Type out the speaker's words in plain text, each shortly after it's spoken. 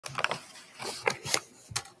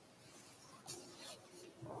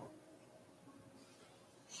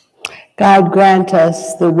God grant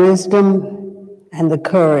us the wisdom and the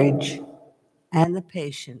courage and the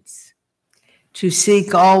patience to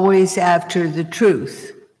seek always after the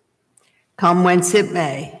truth, come whence it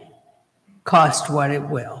may, cost what it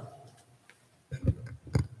will.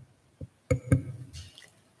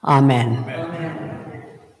 Amen. Amen.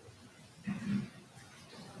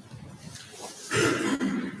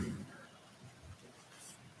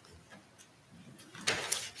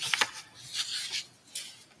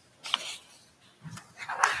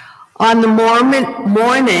 On the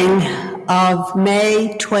morning of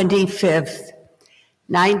May 25th,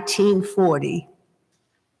 1940,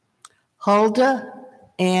 Huldah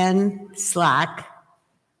Ann Slack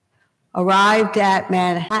arrived at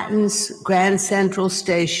Manhattan's Grand Central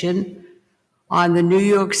Station on the New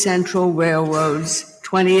York Central Railroad's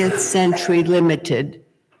 20th Century Limited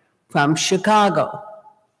from Chicago.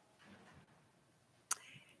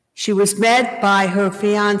 She was met by her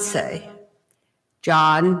fiancé,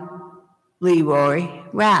 John Leroy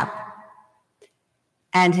Rapp,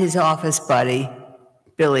 and his office buddy,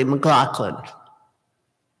 Billy McLaughlin.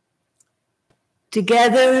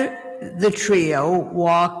 Together, the trio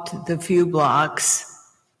walked the few blocks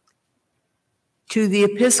to the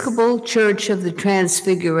Episcopal Church of the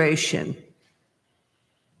Transfiguration,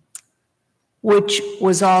 which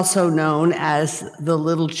was also known as the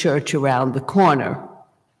Little Church Around the Corner,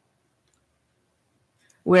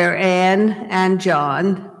 where Anne and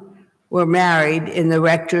John were married in the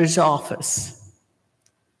rector's office.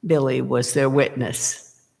 Billy was their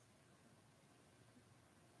witness.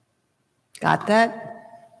 Got that?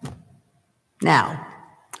 Now,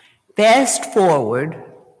 fast forward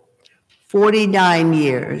 49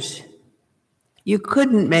 years. You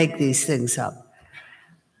couldn't make these things up.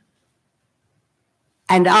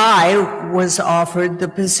 And I was offered the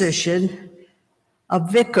position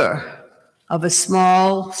of vicar of a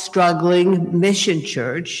small, struggling mission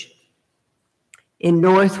church in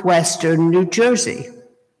northwestern New Jersey.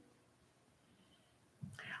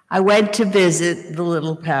 I went to visit the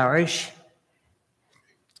little parish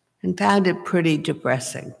and found it pretty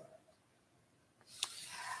depressing.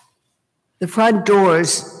 The front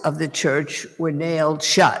doors of the church were nailed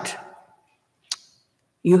shut.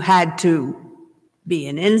 You had to be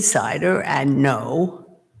an insider and know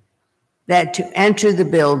that to enter the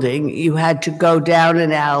building, you had to go down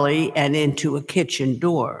an alley and into a kitchen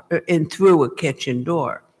door, through a kitchen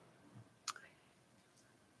door.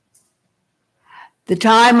 The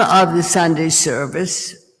time of the Sunday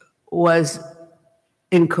service was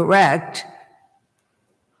incorrect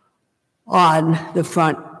on the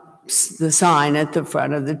sign at the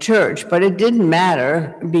front of the church, but it didn't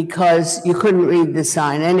matter because you couldn't read the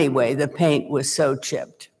sign anyway. The paint was so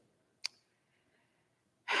chipped.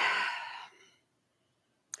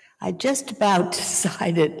 I just about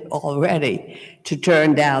decided already to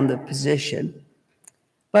turn down the position,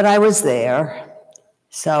 but I was there,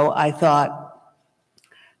 so I thought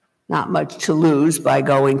not much to lose by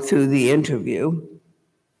going through the interview.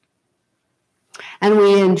 And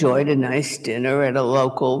we enjoyed a nice dinner at a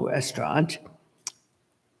local restaurant,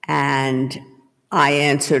 and I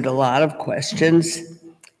answered a lot of questions.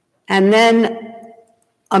 And then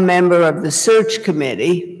a member of the search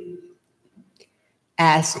committee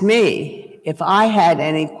asked me if I had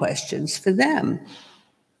any questions for them.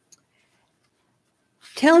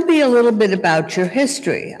 Tell me a little bit about your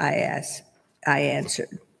history, I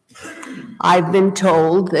answered. I've been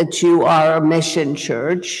told that you are a mission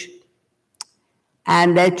church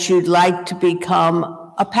and that you'd like to become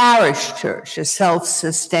a parish church, a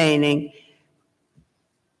self-sustaining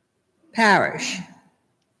parish.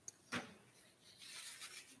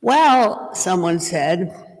 Well, someone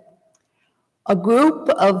said, a group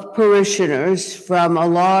of parishioners from a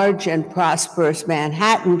large and prosperous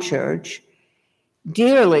Manhattan church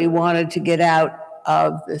dearly wanted to get out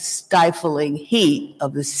of the stifling heat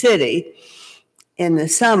of the city in the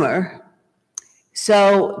summer,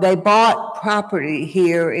 so they bought property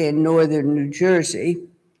here in northern New Jersey,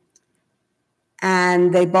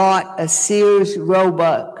 and they bought a Sears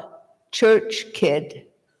Roebuck church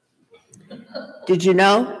kit. Did you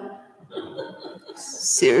know?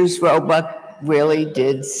 Sears Roebuck really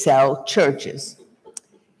did sell churches.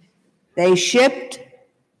 They shipped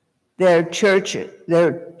their church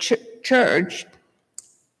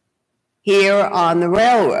here on the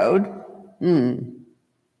railroad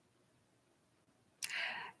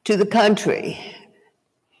to the country.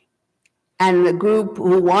 And the group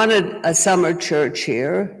who wanted a summer church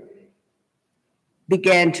here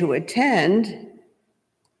began to attend.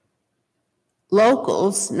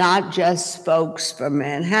 Locals, not just folks from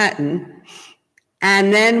Manhattan,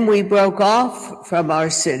 And then we broke off from our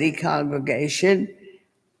city congregation,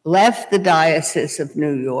 left the Diocese of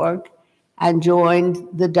New York, and joined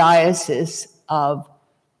the Diocese of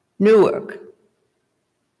Newark.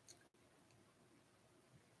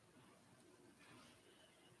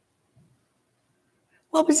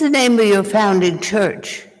 What was the name of your founding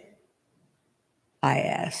church? I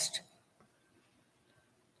asked.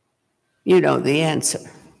 You know the answer.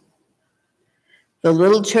 The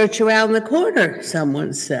little church around the corner,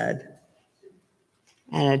 someone said.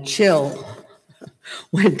 And a chill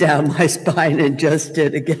went down my spine and just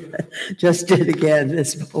did again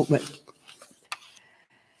this moment.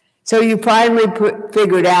 So you finally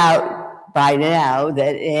figured out by now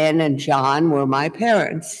that Anne and John were my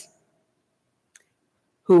parents,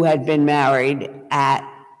 who had been married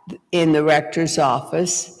in the rector's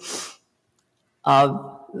office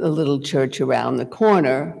of the little church around the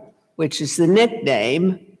corner, which is the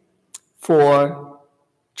nickname for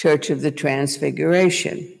Church of the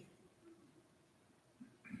Transfiguration.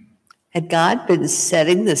 Had God been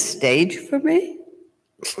setting the stage for me?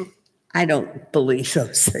 I don't believe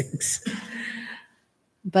those things.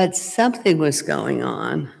 But something was going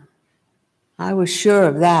on. I was sure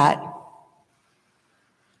of that.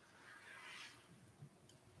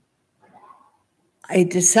 I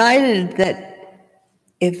decided that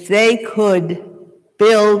if they could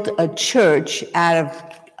build a church out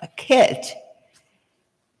of a kit,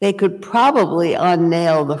 they could probably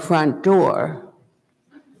unnail the front door.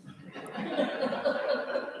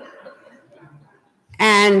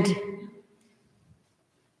 And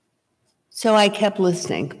so I kept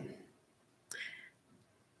listening.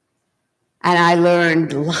 And I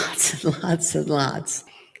learned lots and lots and lots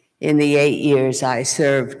in the 8 years I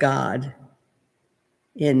served God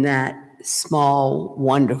in that small,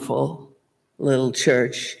 wonderful little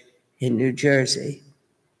church in New Jersey.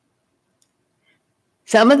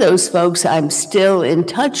 Some of those folks I'm still in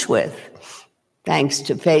touch with, thanks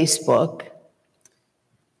to Facebook.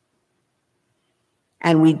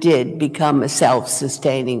 And we did become a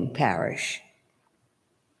self-sustaining parish.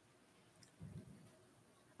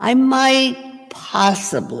 I might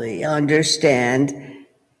possibly understand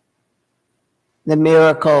the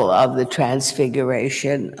miracle of the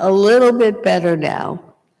Transfiguration a little bit better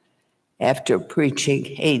now after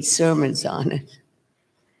preaching 8 sermons on it.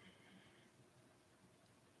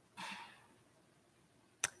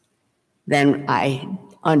 Then I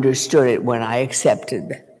understood it when I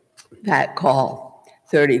accepted that call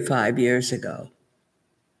 35 years ago.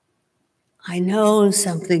 I know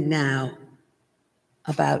something now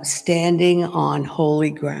about standing on holy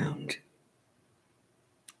ground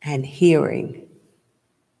and hearing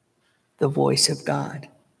the voice of God.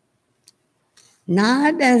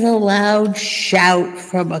 Not as a loud shout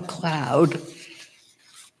from a cloud,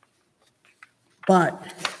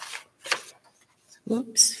 but,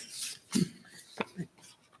 whoops.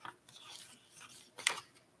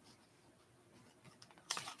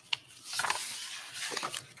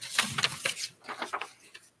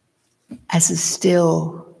 As a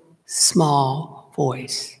still, small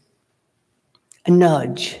voice, a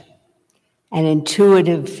nudge, an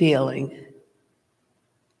intuitive feeling,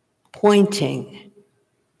 pointing,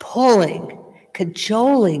 pulling,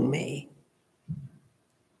 cajoling me,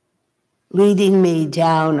 leading me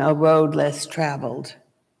down a road less traveled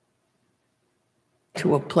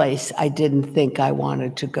to a place I didn't think I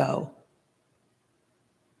wanted to go.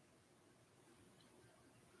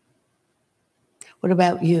 What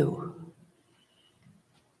about you?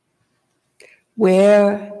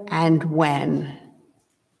 Where and when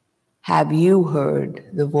have you heard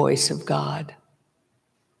the voice of God?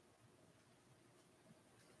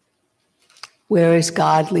 Where is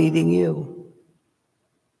God leading you?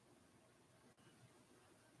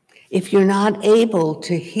 If you're not able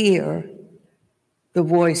to hear the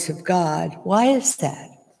voice of God, why is that?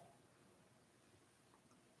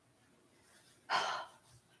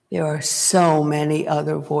 There are so many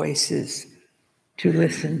other voices to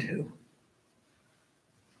listen to.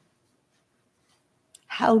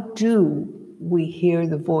 How do we hear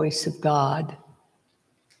the voice of God?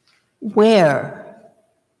 Where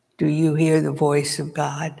do you hear the voice of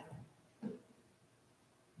God?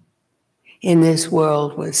 In this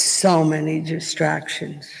world with so many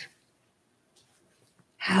distractions,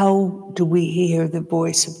 how do we hear the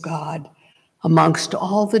voice of God amongst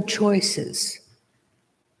all the choices?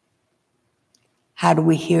 How do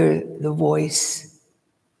we hear the voice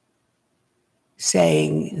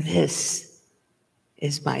saying, "This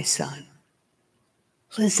is my son"?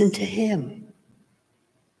 Listen to him.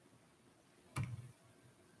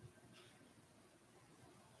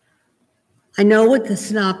 I know what the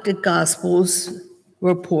Synoptic Gospels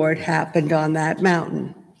report happened on that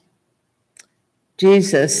mountain.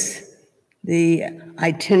 Jesus, the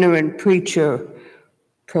itinerant preacher,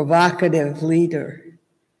 provocative leader,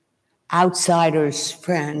 outsider's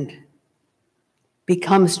friend,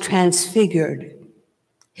 becomes transfigured,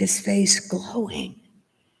 his face glowing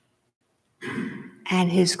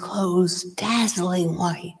and his clothes dazzling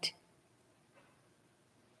white.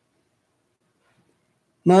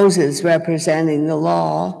 Moses, representing the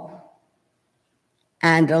law,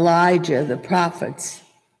 and Elijah, the prophets,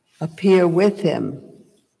 appear with him.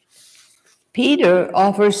 Peter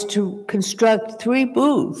offers to construct 3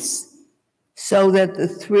 booths so that the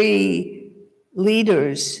 3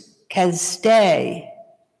 leaders can stay.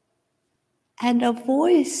 And a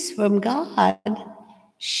voice from God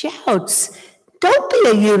shouts, "Don't be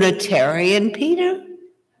a Unitarian, Peter.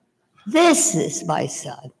 This is my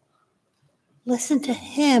son. Listen to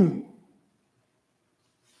him.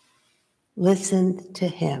 Listen to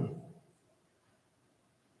him."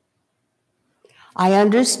 I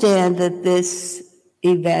understand that this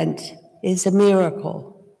event is a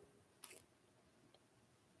miracle,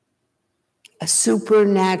 a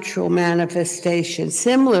supernatural manifestation,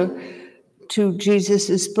 similar to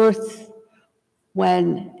Jesus' birth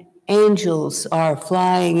when angels are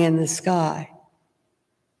flying in the sky.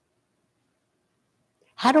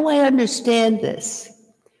 How do I understand this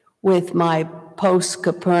with my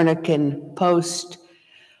post-Copernican,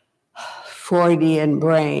 post-Freudian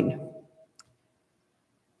brain?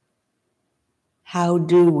 How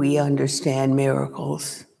do we understand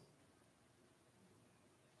miracles?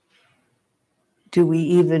 Do we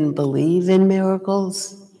even believe in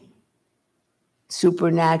miracles?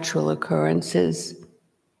 Supernatural occurrences?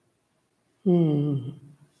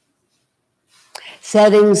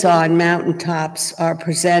 Settings on mountaintops are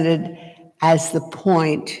presented as the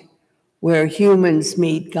point where humans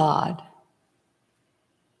meet God.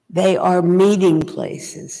 They are meeting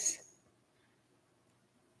places,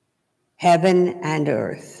 heaven and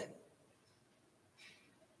earth.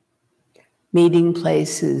 Meeting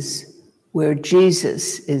places where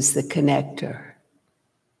Jesus is the connector.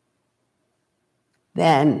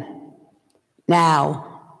 Then,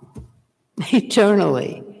 now,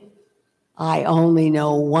 eternally, I only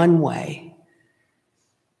know one way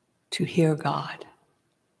to hear God,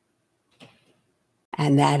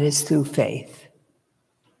 and that is through faith.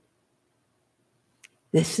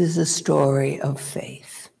 This is a story of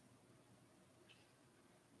faith.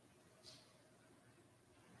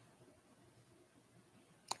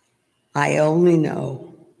 I've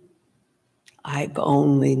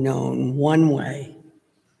only known one way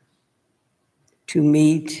to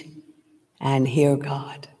meet and hear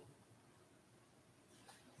God.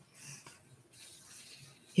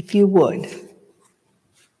 If you would,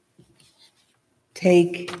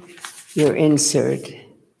 take your insert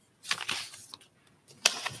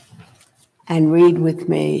and read with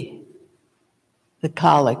me the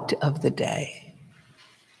collect of the day.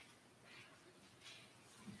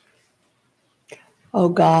 O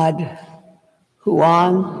God, who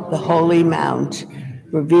on the holy mount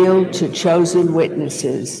revealed to chosen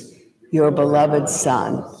witnesses your beloved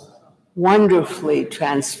Son, wonderfully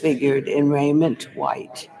transfigured in raiment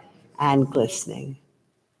white and glistening,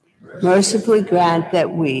 mercifully grant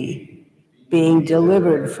that we, being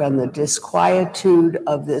delivered from the disquietude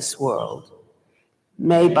of this world,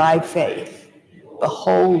 may by faith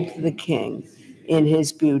behold the King in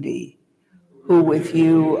his beauty, who with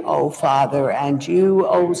you, O Father, and you,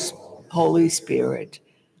 O Holy Spirit,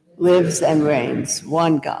 lives and reigns,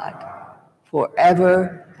 one God,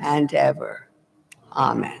 forever and ever.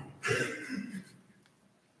 Amen.